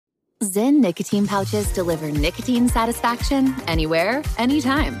Zyn nicotine pouches deliver nicotine satisfaction anywhere,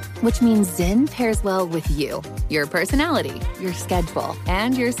 anytime, which means Zyn pairs well with you, your personality, your schedule,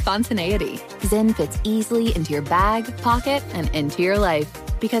 and your spontaneity. Zyn fits easily into your bag, pocket, and into your life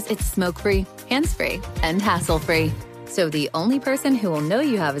because it's smoke-free, hands-free, and hassle-free. So the only person who will know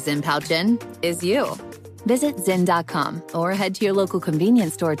you have a Zyn pouch in is you. Visit Zyn.com or head to your local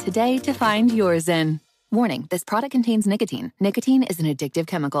convenience store today to find your Zyn. Warning, this product contains nicotine. Nicotine is an addictive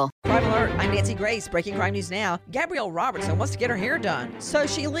chemical. Crime Alert, I'm Nancy Grace. Breaking crime news now. Gabrielle Robertson wants to get her hair done. So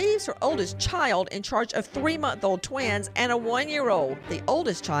she leaves her oldest child in charge of 3-month-old twins and a 1-year-old. The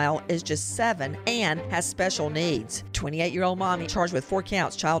oldest child is just 7 and has special needs. 28-year-old mommy charged with 4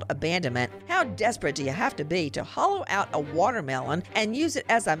 counts child abandonment. How desperate do you have to be to hollow out a watermelon and use it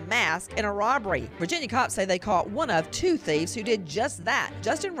as a mask in a robbery? Virginia cops say they caught one of 2 thieves who did just that.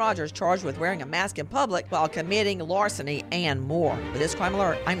 Justin Rogers charged with wearing a mask in public while committing larceny and more. With this Crime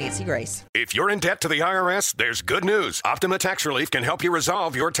Alert, I'm Nancy Grace. If you're in debt to the IRS, there's good news. Optima Tax Relief can help you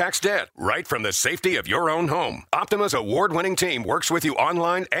resolve your tax debt right from the safety of your own home. Optima's award-winning team works with you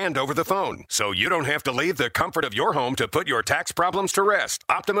online and over the phone, so you don't have to leave the comfort of your home to put your tax problems to rest.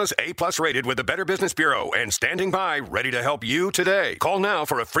 Optima's A+ rated with the Better Business Bureau and standing by, ready to help you today. Call now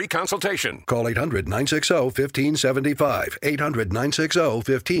for a free consultation. Call 800-960-1575.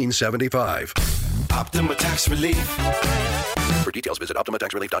 800-960-1575. Optima Tax Relief. For details, visit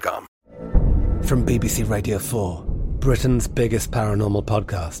OptimaTaxRelief.com. From BBC Radio 4, Britain's biggest paranormal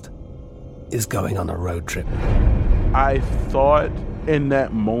podcast is going on a road trip. I thought in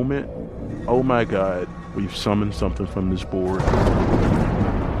that moment, oh my God, we've summoned something from this board.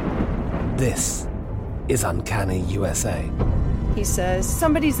 This is Uncanny USA. He says,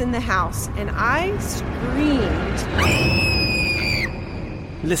 somebody's in the house, and I screamed.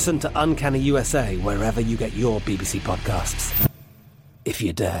 Listen to Uncanny USA wherever you get your BBC podcasts, if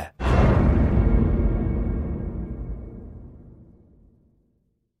you dare.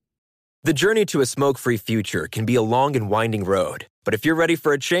 The journey to a smoke-free future can be a long and winding road. But if you're ready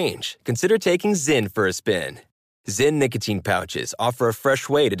for a change, consider taking Zyn for a spin. Zyn nicotine pouches offer a fresh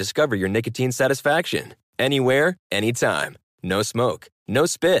way to discover your nicotine satisfaction. Anywhere, anytime. No smoke, no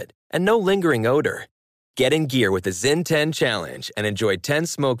spit, and no lingering odor. Get in gear with the Zyn 10 Challenge and enjoy 10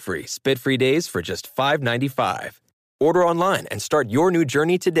 smoke-free, spit-free days for just $5.95. Order online and start your new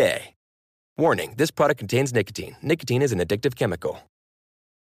journey today. Warning, this product contains nicotine. Nicotine is an addictive chemical.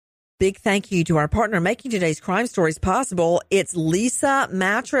 Big thank you to our partner making today's crime stories possible. It's Leesa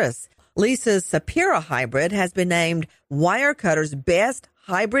Mattress. Leesa's Sapira Hybrid has been named Wirecutter's best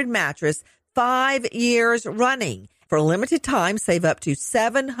hybrid mattress 5 years running. For a limited time, save up to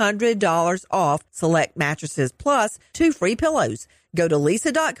 $700 off select mattresses plus 2 free pillows. Go to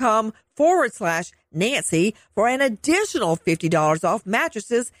Leesa.com/Nancy for an additional $50 off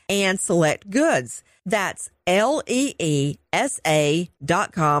mattresses and select goods. That's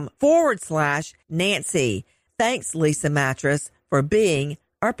LEESA.com/Nancy. Thanks, Leesa Mattress, for being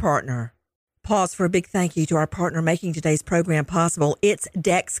our partner. Pause for a big thank you to our partner making today's program possible. It's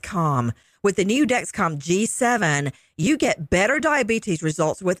Dexcom. With the new Dexcom G7, you get better diabetes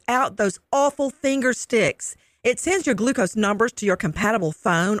results without those awful finger sticks. It sends your glucose numbers to your compatible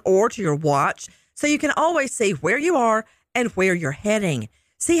phone or to your watch, so you can always see where you are and where you're heading.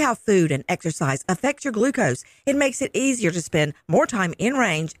 See how food and exercise affect your glucose. It makes it easier to spend more time in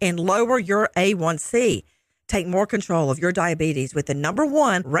range and lower your A1C. Take more control of your diabetes with the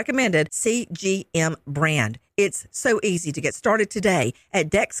 #1 recommended CGM brand. It's so easy to get started today at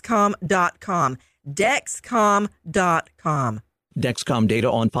Dexcom.com. Dexcom.com. Dexcom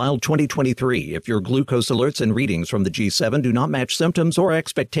data on file 2023. If your glucose alerts and readings from the G7 do not match symptoms or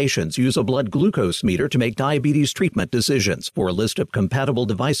expectations, use a blood glucose meter to make diabetes treatment decisions. For a list of compatible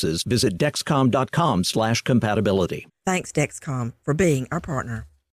devices, visit Dexcom.com/compatibility. Thanks, Dexcom, for being our partner.